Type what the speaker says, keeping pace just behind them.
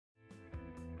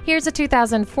Here's a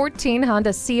 2014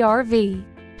 Honda CR-V.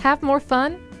 Have more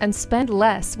fun and spend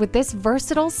less with this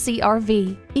versatile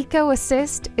CR-V. Eco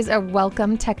Assist is a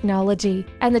welcome technology,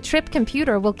 and the trip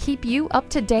computer will keep you up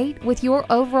to date with your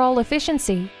overall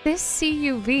efficiency. This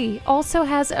CUV also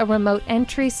has a remote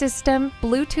entry system,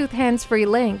 Bluetooth hands-free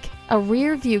link, a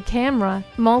rear view camera,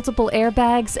 multiple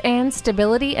airbags, and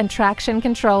stability and traction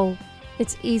control.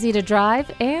 It's easy to drive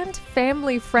and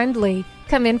family-friendly.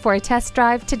 Come in for a test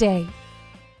drive today.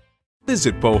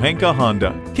 Visit Pohanka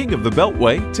Honda, King of the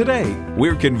Beltway, today.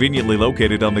 We're conveniently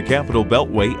located on the Capitol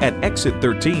Beltway at Exit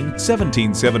 13,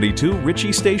 1772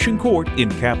 Ritchie Station Court in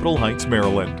Capitol Heights,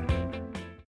 Maryland.